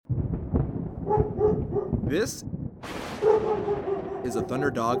This is a Thunder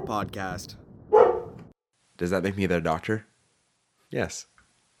Dog podcast. Does that make me their doctor? Yes.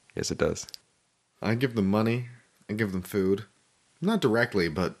 Yes, it does. I give them money. I give them food. Not directly,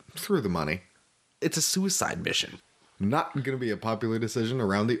 but through the money. It's a suicide mission. Not going to be a popular decision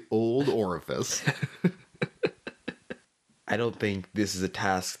around the old orifice. I don't think this is a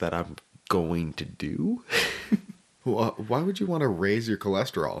task that I'm going to do. Why would you want to raise your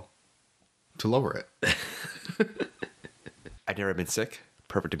cholesterol? To lower it. I've never been sick.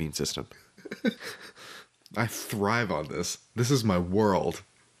 Perfect immune system. I thrive on this. This is my world.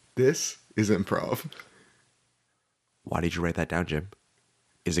 This is improv. Why did you write that down, Jim?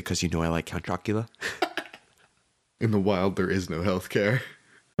 Is it because you know I like Count Chocula? In the wild, there is no healthcare.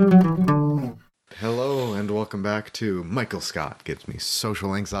 Hello, and welcome back to Michael Scott Gives Me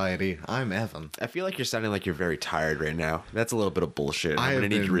Social Anxiety. I'm Evan. I feel like you're sounding like you're very tired right now. That's a little bit of bullshit. I'm going to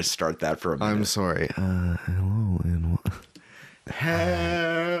need been- to restart that for a minute. I'm sorry.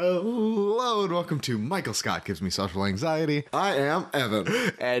 Hello, and welcome to Michael Scott Gives Me Social Anxiety. I am Evan.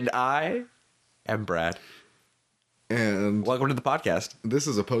 And I am Brad. And Welcome to the podcast. this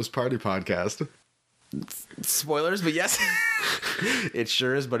is a post-party podcast. Spoilers, but yes. It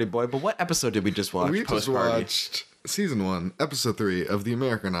sure is, buddy boy. But what episode did we just watch? We just Post-party. watched Season 1, Episode 3 of The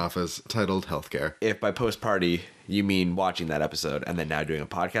American Office, titled Healthcare. If by post-party you mean watching that episode and then now doing a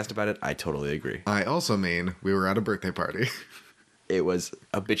podcast about it, I totally agree. I also mean we were at a birthday party. It was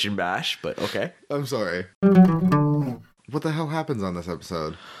a bitch and bash, but okay. I'm sorry. What the hell happens on this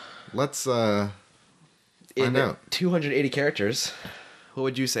episode? Let's In find out. 280 characters, what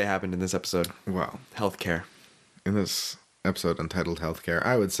would you say happened in this episode? Well, Healthcare. in this episode entitled Healthcare,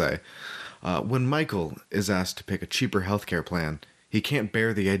 I would say, when Michael is asked to pick a cheaper healthcare plan, he can't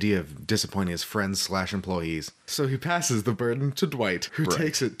bear the idea of disappointing his friends/employees. So he passes the burden to Dwight, who Right.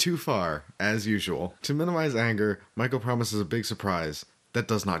 takes it too far, as usual. To minimize anger, Michael promises a big surprise that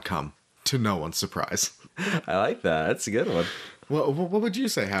does not come. To no one's surprise. I like that. That's a good one. What would you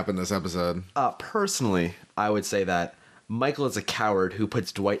say happened this episode? Personally, I would say that Michael is a coward who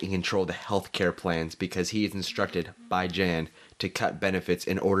puts Dwight in control of the healthcare plans because he is instructed by Jan to cut benefits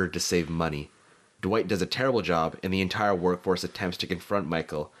in order to save money. Dwight does a terrible job, and the entire workforce attempts to confront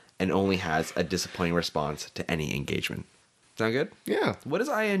Michael and only has a disappointing response to any engagement. Sound good? Yeah. What does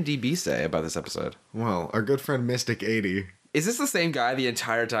IMDb say about this episode? Well, our good friend Mystic80. Is this the same guy the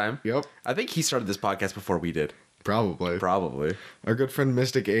entire time? Yep. I think he started this podcast before we did. Probably. Probably. Our good friend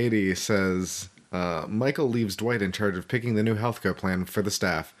Mystic80 says, Michael leaves Dwight in charge of picking the new healthcare plan for the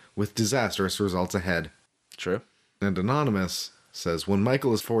staff, with disastrous results ahead. True. And Anonymous says, when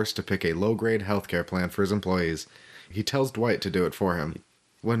Michael is forced to pick a low-grade healthcare plan for his employees, he tells Dwight to do it for him.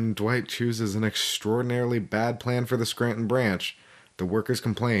 When Dwight chooses an extraordinarily bad plan for the Scranton branch, the workers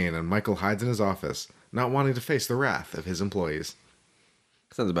complain and Michael hides in his office, not wanting to face the wrath of his employees.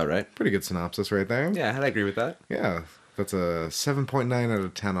 Sounds about right. Pretty good synopsis right there. Yeah, I'd agree with that. Yeah, that's a 7.9 out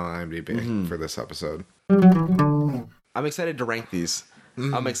of 10 on IMDb for this episode. I'm excited to rank these.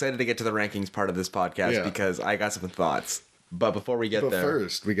 I'm excited to get to the rankings part of this podcast Yeah. because I got some thoughts. But before we get But there,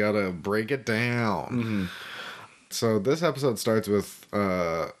 first, we gotta break it down. So this episode starts with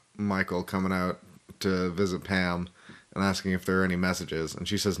Michael coming out to visit Pam and asking if there are any messages, and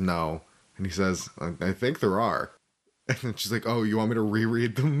she says no. And he says, I think there are. And then she's like, oh, you want me to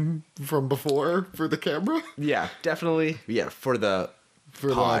reread them from before for the camera? yeah, definitely. Yeah, for the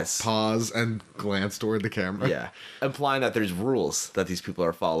For pause. the pause and glance toward the camera. Yeah, implying that there's rules that these people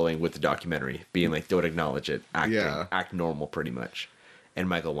are following with the documentary, being like, don't acknowledge it, act normal, pretty much. And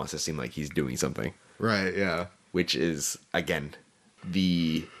Michael wants to seem like he's doing something, Right, yeah. which is again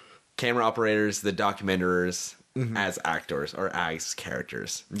the camera operators, the documenters as actors or as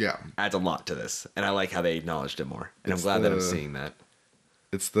characters. Yeah. Adds a lot to this, and I like how they acknowledged it more. And It's I'm glad that I'm the- seeing that.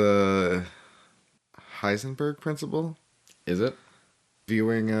 It's the Heisenberg principle. Is it?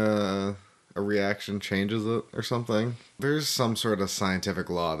 Viewing a reaction changes it or something. There's some sort of scientific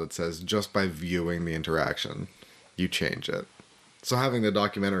law that says just by viewing the interaction, you change it. So having the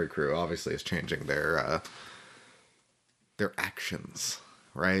documentary crew obviously is changing their actions,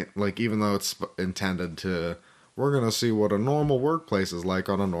 right? Like even though it's intended to, we're gonna see what a normal workplace is like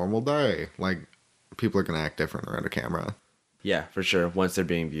on a normal day. Like people are gonna act different around a camera. Yeah, for sure. Once they're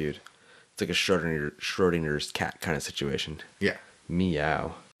being viewed, it's like a Schrodinger's cat kind of situation. Yeah.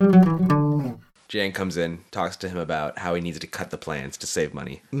 Meow. Jan comes in, talks to him about how he needs to cut the plans to save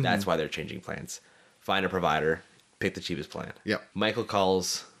money. That's why they're changing plans. Find a provider, pick the cheapest plan. Yep. Michael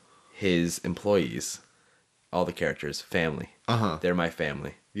calls his employees, all the characters, family. Uh-huh. They're my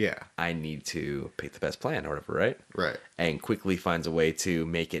family. Yeah. I need to pick the best plan or whatever, right? Right. And quickly finds a way to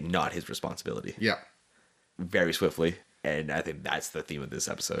make it not his responsibility. Yeah. very swiftly. And I think that's the theme of this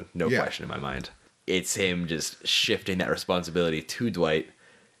episode. No question in my mind. It's him just shifting that responsibility to Dwight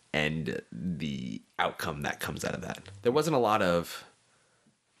and the outcome that comes out of that. There wasn't a lot of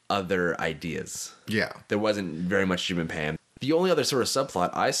other ideas. Yeah. There wasn't very much Jim and Pam. The only other sort of subplot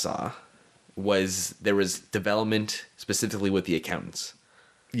I saw was there was development specifically with the accountants.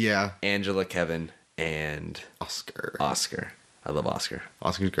 Yeah. Angela, Kevin, and Oscar. I love Oscar.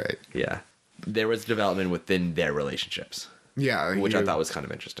 Oscar's great. Yeah. There was development within their relationships. Yeah. Which I thought was kind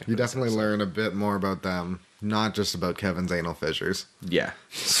of interesting. You definitely learn a bit more about them, not just about Kevin's anal fissures. Yeah.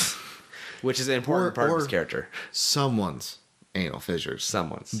 Which is an important part of his character. Someone's anal fissures.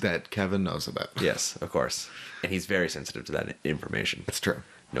 Someone's. That Kevin knows about. Yes, of course. And he's very sensitive to that information. It's true.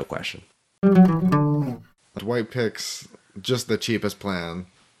 No question. Dwight picks just the cheapest plan.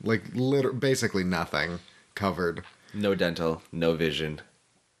 Like, basically nothing covered. No dental, no vision,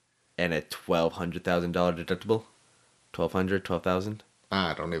 and a $1,200,000 deductible. $1,200,000.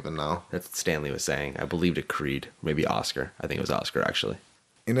 I don't even know. That's what Stanley was saying. I believed it Creed, maybe Oscar. I think it was Oscar actually.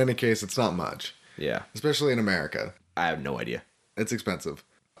 In any case, it's not much. Yeah, Especially in America. I have no idea. It's expensive.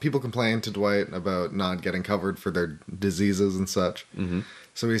 People complain to Dwight about not getting covered for their diseases and such. Mm-hmm.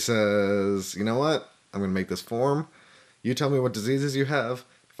 So he says, you know what? I'm going to make this form. You tell me what diseases you have.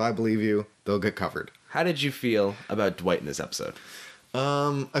 If I believe you, they'll get covered. How did you feel about Dwight in this episode?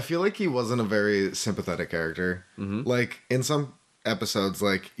 I feel like he wasn't a very sympathetic character. Mm-hmm. Like, in some episodes,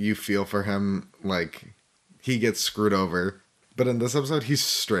 like, you feel for him, like, he gets screwed over. But in this episode, he's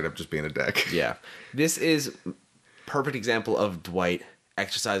straight up just being a dick. Yeah. This is perfect example of Dwight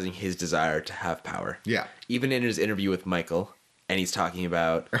exercising his desire to have power. Yeah. Even in his interview with Michael, and he's talking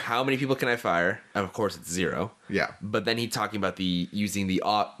about how many people can I fire? And of course, it's 0. Yeah. But then he's talking about using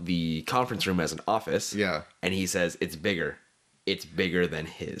the conference room as an office. Yeah. And he says it's bigger. It's bigger than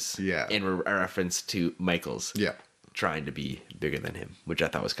his. Yeah. In reference to Michael's. Yeah. Trying to be bigger than him, which I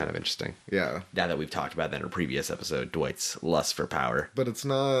thought was kind of interesting. Yeah. Now that we've talked about that in a previous episode, Dwight's lust for power. But it's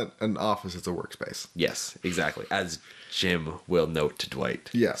not an office, it's a workspace. Yes, exactly. As Jim will note to Dwight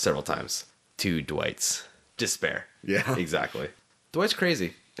several times. To Dwight's despair. Yeah. Exactly. Dwight's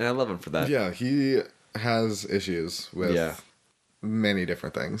crazy, and I love him for that. Yeah, he has issues with many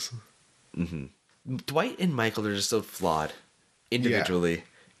different things. Mm-hmm. Dwight and Michael are just so flawed individually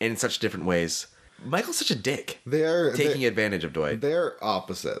and in such different ways. Michael's such a dick. They are taking advantage of Dwight. They're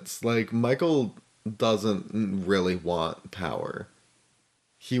opposites. Like, Michael doesn't really want power.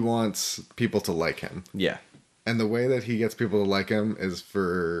 He wants people to like him. Yeah. And the way that he gets people to like him is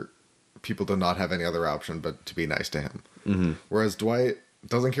for people to not have any other option but to be nice to him. Mm-hmm. Whereas Dwight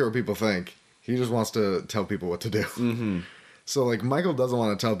doesn't care what people think. He just wants to tell people what to do. Mm-hmm. So, like, Michael doesn't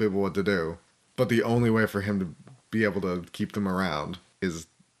want to tell people what to do, but the only way for him to be able to keep them around is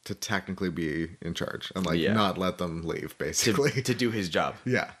to technically be in charge and, like, not let them leave, basically. To do his job.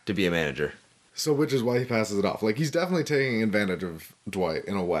 Yeah. To be a manager. So, which is why he passes it off. Like, he's definitely taking advantage of Dwight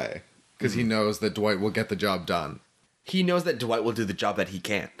in a way. Because he knows that Dwight will get the job done. He knows that Dwight will do the job that he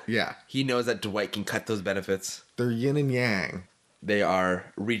can't. Yeah. He knows that Dwight can cut those benefits. They're yin and yang. They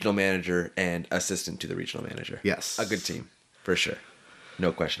are regional manager and assistant to the regional manager. Yes. A good team, for sure.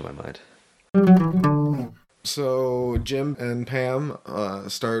 No question in my mind. So Jim and Pam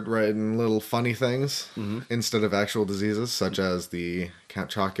start writing little funny things instead of actual diseases, such as the Count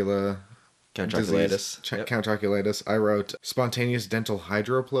Chocula Count Choculatus. Count Choculatus. I wrote spontaneous dental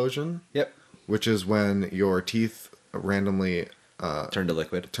hydroplosion. Yep. Which is when your teeth randomly turn to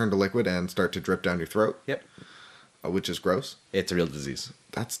liquid and start to drip down your throat. Yep. Which is gross. It's a real disease.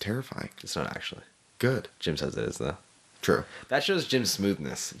 That's terrifying. It's not actually. Good. Jim says it is, though. True. That shows Jim's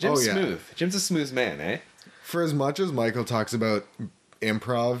smoothness. Jim's smooth. Jim's a smooth man, eh? For as much as Michael talks about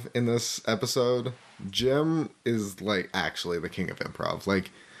improv in this episode, Jim is, like, actually the king of improv.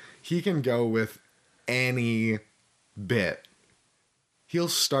 Like, he can go with any bit. He'll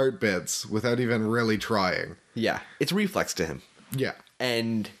start bits without even really trying. Yeah. It's reflex to him. Yeah.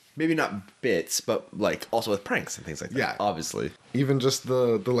 And maybe not bits, but, like, also with pranks and things like that. Yeah. Obviously. Even just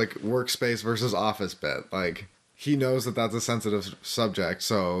the like, workspace versus office bit. Like, he knows that that's a sensitive subject,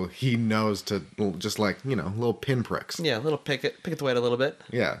 so he knows to just, like, you know, little pinpricks. Yeah, a little pick at Dwight a little bit.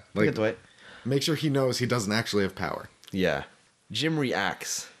 Yeah. Pick at Dwight. Make sure he knows he doesn't actually have power. Yeah. Jim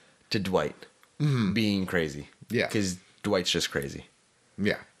reacts to Dwight being crazy. Yeah. Because Dwight's just crazy.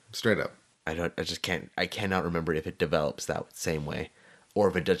 Yeah. Straight up. I cannot remember if it develops that same way. Or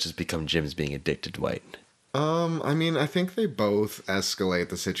if it does just become Jim's being a dick to Dwight. I mean, I think they both escalate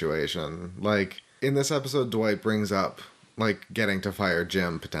the situation. Like, in this episode, Dwight brings up, like, getting to fire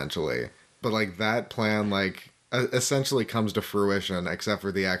Jim, potentially. But, like, that plan, like, essentially comes to fruition, except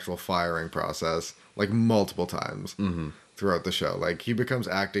for the actual firing process, like multiple times throughout the show. Like he becomes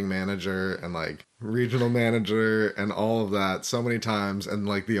acting manager and like regional manager and all of that so many times, and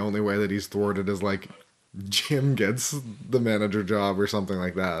like the only way that he's thwarted is like Jim gets the manager job or something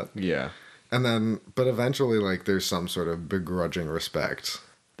like that. Yeah. And then, but eventually, like there's some sort of begrudging respect.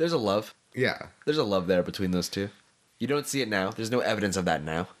 There's a love. Yeah. There's a love there between those two. You don't see it now. There's no evidence of that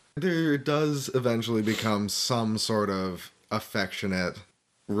now. There does eventually become some sort of affectionate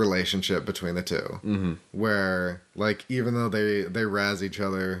relationship between the two, where like even though they razz each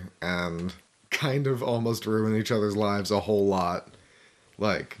other and kind of almost ruin each other's lives a whole lot,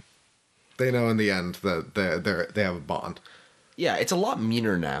 like they know in the end that they have a bond. Yeah, it's a lot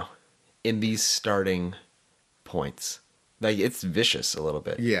meaner now in these starting points. Like it's vicious a little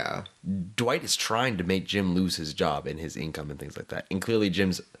bit. Yeah. Dwight is trying to make Jim lose his job and his income and things like that. And clearly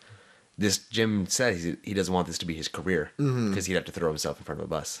Jim said he doesn't want this to be his career because he'd have to throw himself in front of a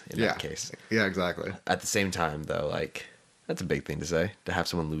bus in that case. Yeah, exactly. At the same time, though, like that's a big thing to say, to have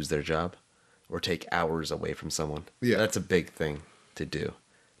someone lose their job or take hours away from someone. Yeah. That's a big thing to do.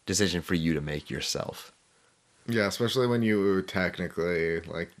 Decision for you to make yourself. Yeah, especially when you technically,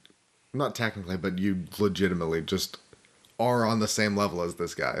 like, not technically, but you legitimately just are on the same level as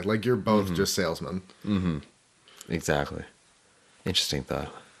this guy. Like, you're both just salesmen. Mm-hmm. Exactly. Interesting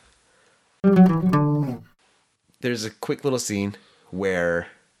thought. There's a quick little scene where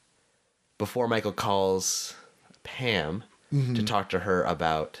before Michael calls Pam to talk to her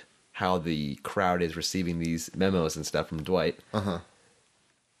about how the crowd is receiving these memos and stuff from Dwight,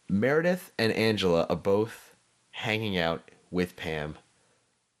 Meredith and Angela are both hanging out with Pam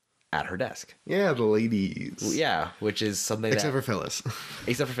at her desk. Yeah, the ladies. Yeah, which is something Except for Phyllis.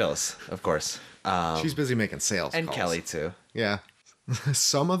 Except for Phyllis, of course. She's busy making sales And calls. Kelly, too. Yeah.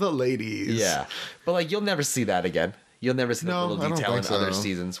 Some of the ladies. Yeah. But, like, you'll never see that again. You'll never see that No, little I don't detail in think other so.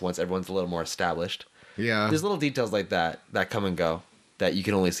 seasons once everyone's a little more established. Yeah. There's little details like that come and go that you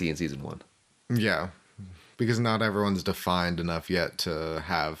can only see in season 1. Yeah. Because not everyone's defined enough yet to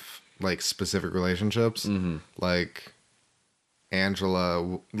have, like, specific relationships. Like,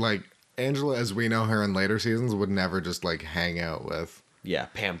 Angela, as we know her in later seasons, would never just, like, hang out with. Yeah,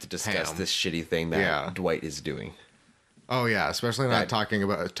 Pam to discuss Pam. this shitty thing that Yeah. Dwight is doing. Oh, yeah. Especially not That-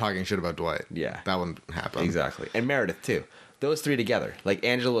 talking shit about Dwight. Yeah. That wouldn't happen. Exactly. And Meredith, too. Those three together. Like,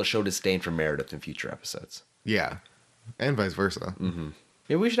 Angela will show disdain for Meredith in future episodes. Yeah. And vice versa.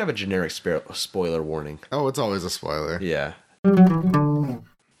 Maybe we should have a generic spoiler warning. Oh, it's always a spoiler. Yeah.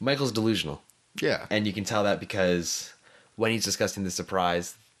 Michael's delusional. Yeah. And you can tell that because when he's discussing the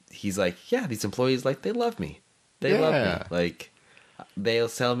surprise, he's like, yeah, these employees, like, they love me. They love Yeah. me. Like, they'll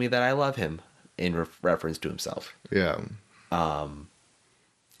tell me that I love him in reference to himself. Yeah.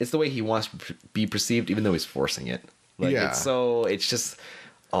 It's the way he wants to be perceived, even though he's forcing it. Like, Yeah. it's just,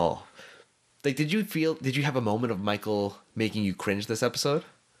 Like, did you have a moment of Michael making you cringe this episode?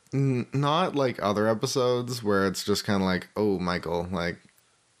 Not like other episodes where it's just kind of like, oh, Michael, like,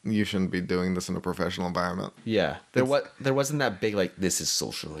 you shouldn't be doing this in a professional environment. Yeah. There wasn't that big, like, this is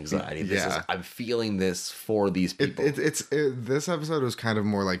social anxiety. Yeah. I'm feeling this for these people. This episode was kind of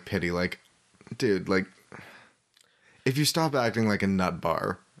more like pity. Like, dude, like, if you stop acting like a nut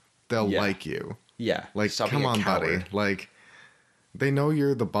bar, they'll Yeah. like you. Yeah. Like, Stop come being a on, buddy. coward. Like, they know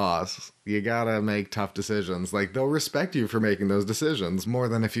you're the boss. You gotta make tough decisions. Like, they'll respect you for making those decisions more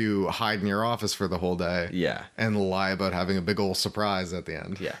than if you hide in your office for the whole day. Yeah. And lie about having a big old surprise at the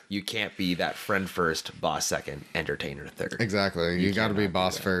end. Yeah. You can't be that friend first, boss second, entertainer third. Exactly. You gotta be cannot do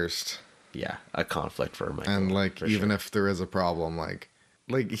boss that. first. Yeah. A conflict for Michael. And, like, for even sure. if there is a problem, like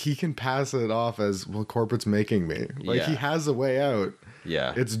he can pass it off as, well, corporate's making me. Like, he Yeah. has a way out.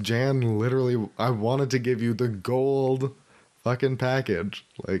 Yeah. It's Jan literally, I wanted to give you the gold fucking package.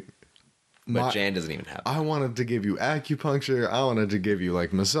 Like, but Jan doesn't even have I wanted to give you acupuncture. I wanted to give you,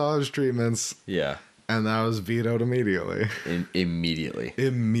 like, massage treatments. Yeah. And that was vetoed immediately. Immediately.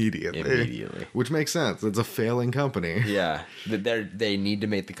 Immediately. Which makes sense. It's a failing company. Yeah. They need to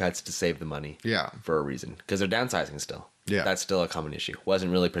make the cuts to save the money. Yeah. For a reason. Because they're downsizing still. Yeah. That's still a common issue.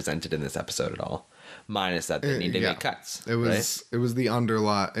 Wasn't really presented in this episode at all. Minus that they need to make cuts. It was the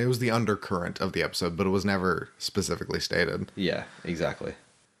undercurrent of the episode, but it was never specifically stated. Yeah, exactly.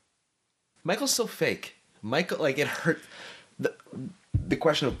 Michael's so fake. Michael, like, it hurt. The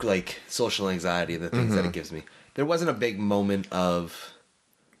question of, like, social anxiety, the things that it gives me. There wasn't a big moment of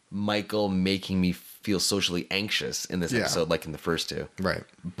Michael making me feel socially anxious in this episode, like in the first two. Right.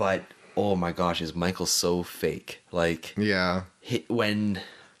 But, oh my gosh, is Michael so fake? Like, Yeah. when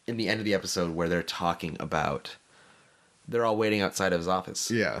in the end of the episode where they're talking about They're all waiting outside of his office.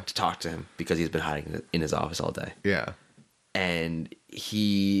 Yeah. To talk to him because he's been hiding in his office all day. Yeah. And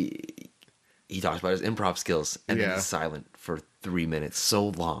he talks about his improv skills, and then Yeah. he's silent for 3 minutes, so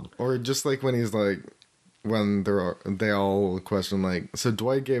long. Or just like when he's like, when they all question like, so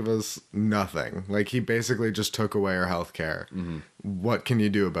Dwight gave us nothing. Like he basically just took away our health care. What can you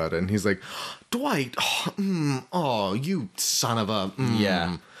do about it? And he's like, Dwight, oh, you son of a.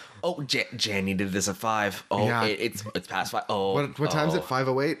 Yeah. Oh, Jan needed this at 5. Oh, Yeah. it's past 5. Oh, What time's it?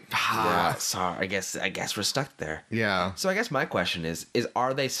 5:08. Yeah, sorry. I guess we're stuck there. Yeah. So I guess my question is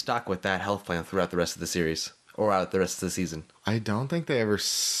are they stuck with that health plan throughout the rest of the series or out the rest of the season? I don't think they ever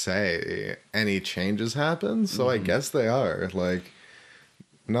say any changes happen, so I guess they are. Like,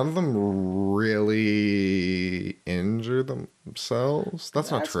 none of them really injure themselves.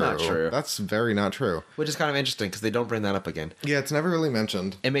 That's not true. That's very not true. Which is kind of interesting because they don't bring that up again. Yeah, it's never really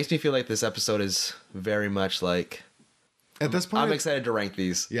mentioned. It makes me feel like this episode is very much like At this point, I'm excited to rank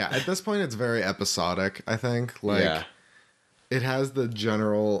these. yeah, at this point, it's very episodic, I think. Like, Yeah. it has the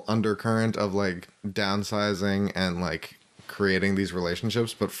general undercurrent of, like, downsizing and, like, creating these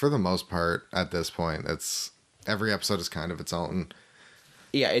relationships, but for the most part, at this point, it's every episode is kind of its own.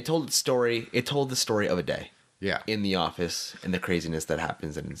 Yeah, it told the story of a day Yeah. in the office and the craziness that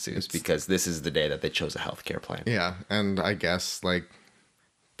happens and ensues because this is the day that they chose a healthcare plan. Yeah, and I guess, like,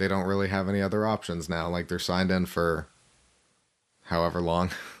 they don't really have any other options now. Like, they're signed in for however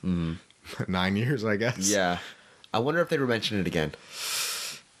long. 9 years, I guess. Yeah. I wonder if they mention it again.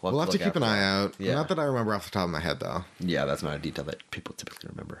 We'll have to keep an eye out. Yeah. Not that I remember off the top of my head, though. Yeah, that's not a detail that people typically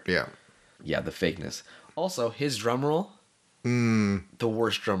remember. Yeah. Yeah, the fakeness. Also, his drum roll, the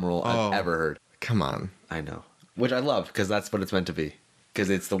worst drum roll I've ever heard. Come on. I know. Which I love, because that's what it's meant to be. Because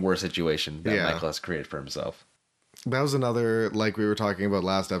it's the worst situation that Yeah. Michael has created for himself. That was another, like we were talking about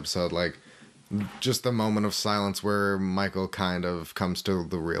last episode, like, just the moment of silence where Michael kind of comes to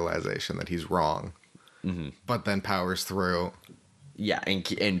the realization that he's wrong. But then powers through. Yeah,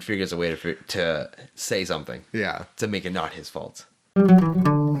 and figures a way to say something. Yeah. To make it not his fault.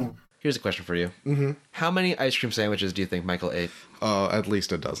 Here's a question for you. How many ice cream sandwiches do you think Michael ate? At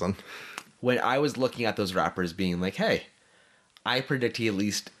least a dozen. When I was looking at those wrappers being like, hey, I predict he at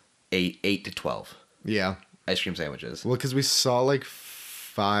least ate 8 to 12 Yeah. ice cream sandwiches. Well, because we saw like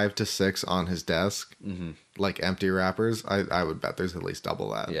 5 to 6 on his desk, like empty wrappers. I would bet there's at least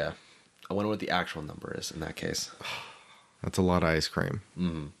double that. Yeah. I wonder what the actual number is in that case. That's a lot of ice cream.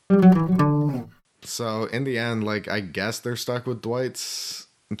 So in the end, like, I guess they're stuck with Dwight's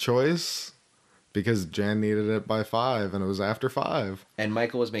choice because Jan needed it by 5 and it was after 5. And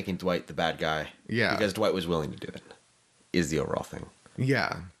Michael was making Dwight the bad guy. Yeah. Because Dwight was willing to do it, is the overall thing.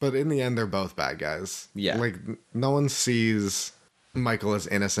 Yeah, but in the end, they're both bad guys. Yeah. Like, no one sees Michael as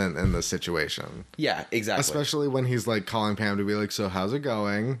innocent in this situation. Yeah, exactly. Especially when he's, like, calling Pam to be like, so how's it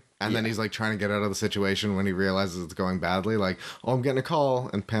going? And then Yeah. he's, like, trying to get out of the situation when he realizes it's going badly. Like, oh, I'm getting a call.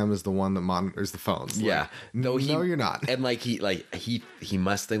 And Pam is the one that monitors the phones. Like, Yeah. no, you're not. And he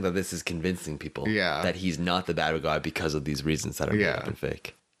must think that this is convincing people. Yeah. That he's not the bad guy because of these reasons that are made Yeah. up and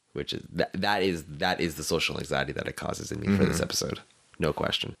fake. Which is that is the social anxiety that it causes in me for this episode. No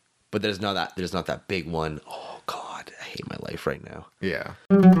question. But there's not that big one. Oh God, I hate my life right now. Yeah.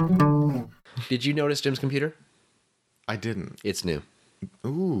 Did you notice Jim's computer? I didn't. It's new.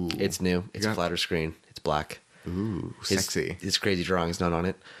 Ooh. It's new. It's a got- flatter screen. It's black. Ooh, His- sexy. His crazy drawing's not on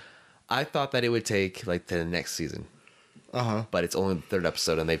it. I thought that it would take like to the next season, Uh-huh. but it's only the 3rd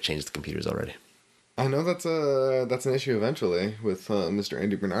episode and they've changed the computers already. I know that's an issue eventually with Mr.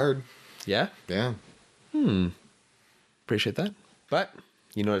 Andy Bernard. Yeah, Yeah. appreciate that. But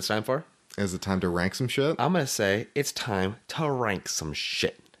you know what it's time for? Is it time to rank some shit? I'm gonna say it's time to rank some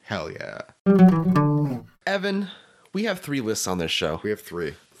shit. Hell yeah. Evan, we have 3 lists on this show. We have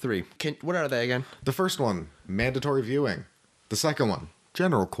 3. 3. What are they again? The first one, mandatory viewing. The second one,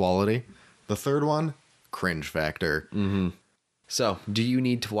 general quality. The third one, cringe factor. So, do you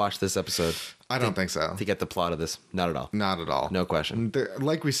need to watch this episode I don't think so. to get the plot of this? Not at all. Not at all. No question.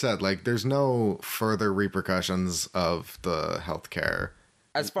 Like we said, like there's no further repercussions of the healthcare.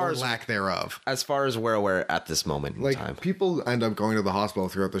 As far Or as lack thereof. as far as where we're at this moment in Like time. people end up going to the hospital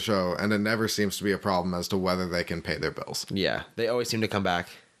throughout the show, and it never seems to be a problem as to whether they can pay their bills. Yeah, they always seem to come back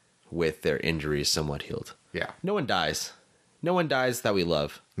with their injuries somewhat healed. Yeah. No one dies. No one dies that we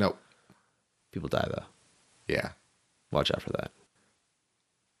love. Nope. People die though. Yeah. Watch out for that.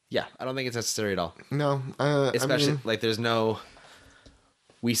 Yeah, I don't think it's necessary at all. No. Especially I mean, like there's no.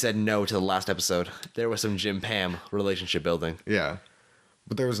 We said no to the last episode. There was some Jim Pam relationship building. yeah.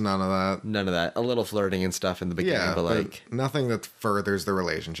 But there was none of that. None of that. A little flirting and stuff in the beginning, Yeah, but like nothing that furthers the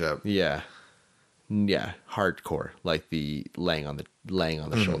relationship. yeah, Yeah, hardcore, like the laying on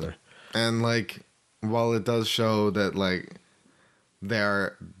the shoulder. And like, while it does show that like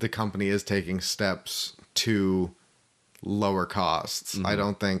the company is taking steps to lower costs, I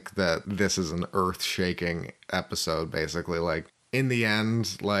don't think that this is an earth-shaking episode. Basically, like in the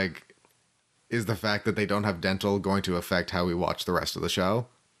end, like, is the fact that they don't have dental going to affect how we watch the rest of the show?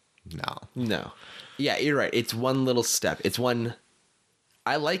 No. Yeah, you're right. It's one little step. It's one.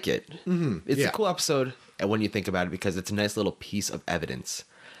 I like it. It's Yeah. a cool episode, and when you think about it, because it's a nice little piece of evidence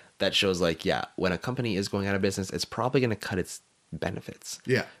that shows, like, yeah, when a company is going out of business, it's probably going to cut its benefits.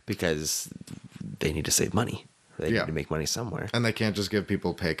 Yeah. Because they need to save money. They Yeah. need to make money somewhere. And they can't just give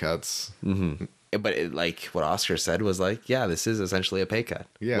people pay cuts. But like what Oscar said was like, yeah, this is essentially a pay cut.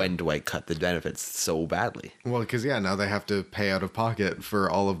 Yeah. When Dwight cut the benefits so badly. Well, because now they have to pay out of pocket for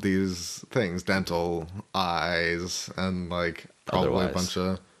all of these things, dental, eyes, and like probably a Otherwise. bunch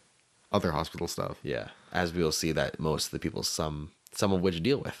of other hospital stuff. Yeah. As we will see that most of the people, some of which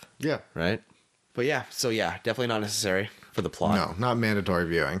deal with. Yeah. Right? But yeah, so yeah, definitely not necessary for the plot. No, not mandatory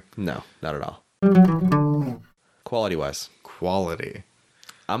viewing. No, not at all. Quality wise, Quality.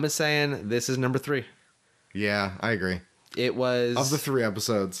 I'm saying this is number 3. Yeah, I agree. It was Of the 3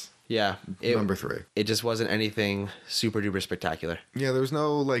 episodes, yeah, number 3. It just wasn't anything super duper spectacular. Yeah, there was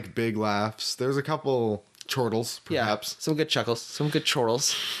no like big laughs. There's a couple chortles, perhaps. Yeah, some good chuckles, some good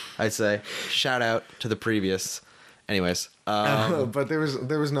chortles, I'd say. Shout out to the previous. Anyways, But there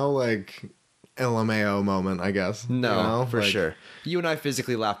was no like LMAO moment, I guess. no, you know? for Like, sure. You and I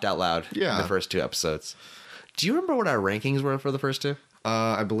physically laughed out loud in Yeah. the first 2 episodes. Do you remember what our rankings were for the first 2?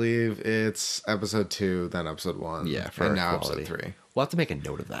 I believe it's episode 2, then episode 1. Yeah, for and our now quality. episode 3. We'll have to make a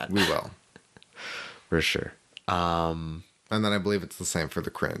note of that. We will. For sure. And then I believe it's the same for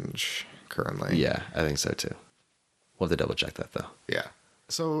the cringe currently. Yeah, I think so too. We'll have to double check that though. Yeah.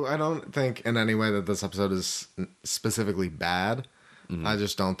 So I don't think in any way that this episode is specifically bad. I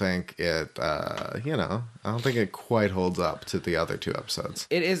just don't think it, I don't think it quite holds up to the other 2 episodes.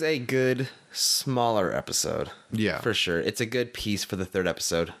 It is a good, smaller episode. Yeah. For sure. It's a good piece for the 3rd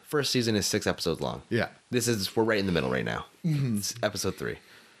episode. First season is 6 episodes long. Yeah. We're right in the middle right now. It's episode 3.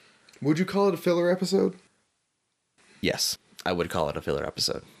 Would you call it a filler episode? Yes, I would call it a filler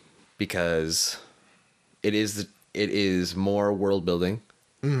episode because it is more world building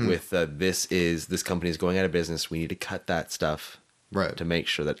with this company is going out of business. We need to cut that stuff Right. to make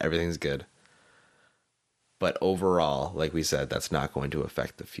sure that everything's good. But overall, like we said, that's not going to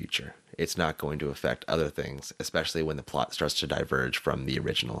affect the future. It's not going to affect other things, especially when the plot starts to diverge from the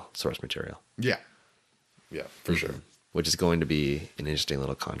original source material, Yeah. Yeah, for sure. which is going to be an interesting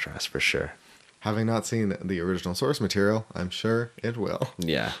little contrast for sure. Having not seen the original source material, I'm sure it will.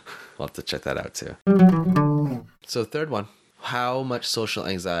 Yeah, we'll have to check that out too. So, 3rd one. How much social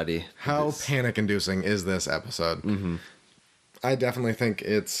anxiety? How panic-inducing is this episode? I definitely think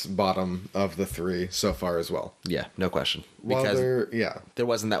it's bottom of the 3 so far as well. Yeah, no question. While Because there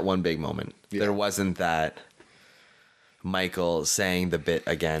wasn't that one big moment. Yeah. There wasn't that Michael saying the bit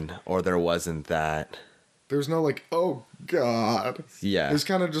again, or there wasn't that. there's no like, oh god. Yeah. There's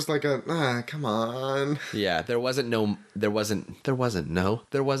kind of just like come on. Yeah, there wasn't no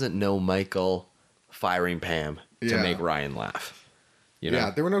Michael firing Pam to Yeah. make Ryan laugh. You know?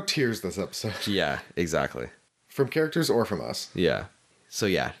 Yeah, there were no tears this episode. Yeah, exactly. From characters or from us. Yeah. So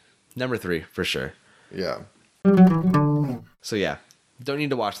yeah, number 3 for sure. Yeah. So yeah, don't need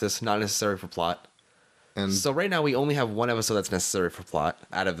to watch this. Not necessary for plot. And So right now we only have 1 episode that's necessary for plot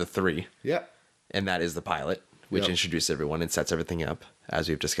out of the 3, yeah. and that is the pilot, which Yep. introduces everyone and sets everything up, as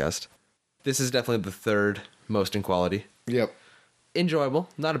we've discussed. This is definitely the 3rd most in quality. Yep. Enjoyable,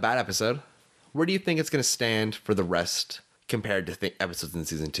 not a bad episode. Where do you think it's going to stand for the rest compared to episodes in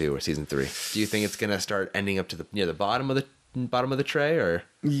season 2 or season 3? Do you think it's going to start ending up to near the bottom of the tray, or?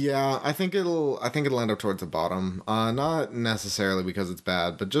 Yeah, I think it'll end up towards the bottom. Not necessarily because it's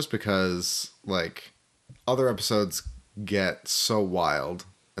bad, but just because like other episodes get so wild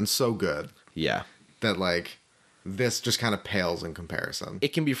and so good Yeah, that like this just kind of pales in comparison.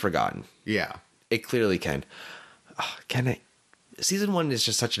 it can be forgotten. Yeah. It clearly can. Can it? Season 1 is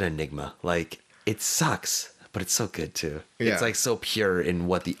just such an enigma. Like, it sucks, but it's so good too. Yeah. It's like so pure in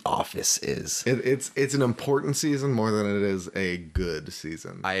what The Office is. It's an important season more than it is a good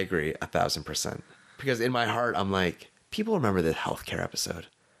season. I agree 1,000%. Because in my heart, I'm like, people remember the healthcare episode,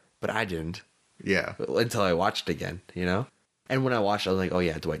 but I didn't Yeah. until I watched it again, you know? And when I watched it, I was like, oh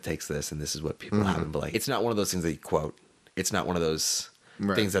yeah, Dwight takes this, and this is what people happen. But like, it's not one of those things that you quote. It's not one of those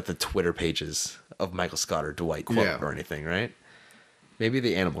Right. things that the Twitter pages of Michael Scott or Dwight quote Yeah. or anything, right? Maybe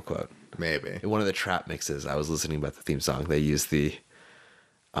the animal quote. Maybe. In one of the trap mixes, I was listening about the theme song. They used the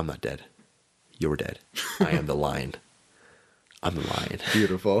 "I'm not dead, you're dead. I am the lion. I'm the lion.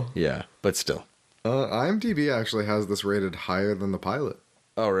 Beautiful. Yeah, but still. IMDb actually has this rated higher than the pilot.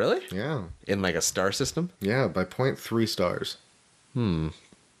 Oh, really? Yeah. In like a star system? Yeah, by 0.3 stars.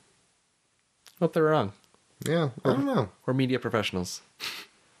 Hope they're wrong. Yeah, I don't know. We're media professionals.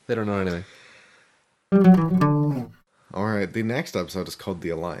 They don't know anything. All right, the next episode is called The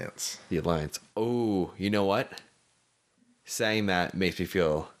Alliance. The Alliance. Oh, you know what? Saying that makes me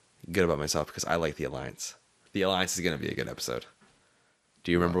feel good about myself because I like The Alliance. The Alliance is going to be a good episode.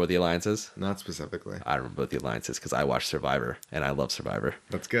 Do you remember what The Alliance is? Not specifically. I remember what The Alliance is because I watched Survivor and I love Survivor.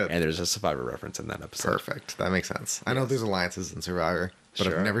 That's good. And there's a Survivor reference in that episode. Perfect. That makes sense. I know there's alliances in Survivor, but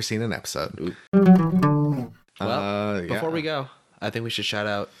Sure. I've never seen an episode. Well, Yeah. before we go, I think we should shout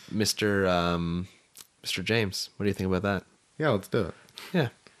out Mr. James. What do you think about that? Yeah, let's do it. Yeah.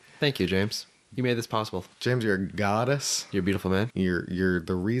 Thank you, James. You made this possible. James, you're a goddess. You're a beautiful man. You're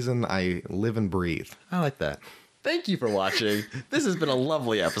the reason I live and breathe. I like that. Thank you for watching. This has been a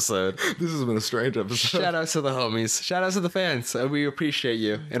lovely episode. This has been a strange episode. Shout outs to the homies. Shout outs to the fans. We appreciate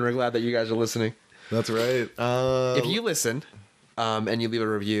you, and we're glad that you guys are listening. That's right. If you listen, and you leave a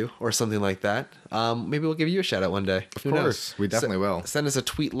review or something like that, maybe we'll give you a shout out one day. Of course, we definitely will. Send us a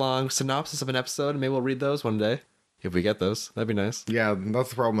tweet-long synopsis of an episode, and maybe we'll read those one day. If we get those, that'd be nice. Yeah, that's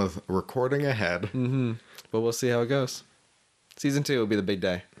the problem with recording ahead. But we'll see how it goes. Season 2 will be the big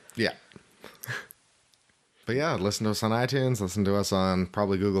day. Yeah. But yeah, listen to us on iTunes, listen to us on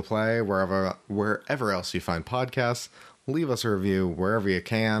probably Google Play, wherever else you find podcasts. Leave us a review wherever you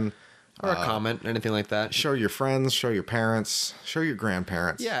can. Or a comment, anything like that. Show your friends, show your parents, show your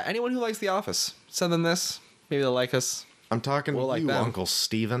grandparents. Yeah, anyone who likes The Office, send them this. Maybe they'll like us. I'm talking We'll to like you, them. Uncle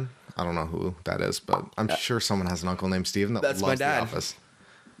Steven. I don't know who that is, but I'm sure someone has an uncle named Steven that That's loves my dad. The Office.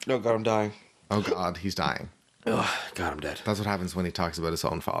 Oh, God, I'm dying. Oh God, he's dying. Oh, God, I'm dead. That's what happens when he talks about his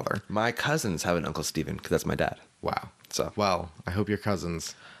own father. My cousins have an Uncle Steven, because that's my dad. Wow. So, Well, I hope your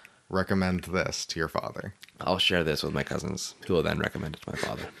cousins recommend this to your father. I'll share this with my cousins, who will then recommend it to my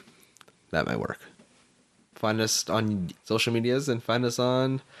father. That might work. Find us on social medias and find us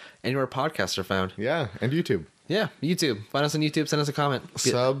on anywhere podcasts are found. Yeah, and YouTube. Yeah, YouTube. Find us on YouTube. Send us a comment.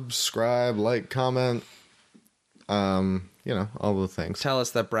 Subscribe, like, comment. All the things. Tell us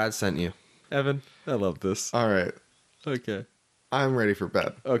that Brad sent you. Evan, I love this. All right. Okay. I'm ready for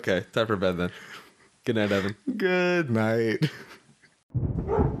bed. Okay, time for bed then. Good night, Evan. Good night.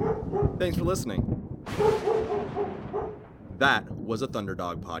 Thanks for listening. That was a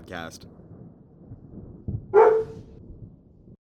Thunderdog podcast.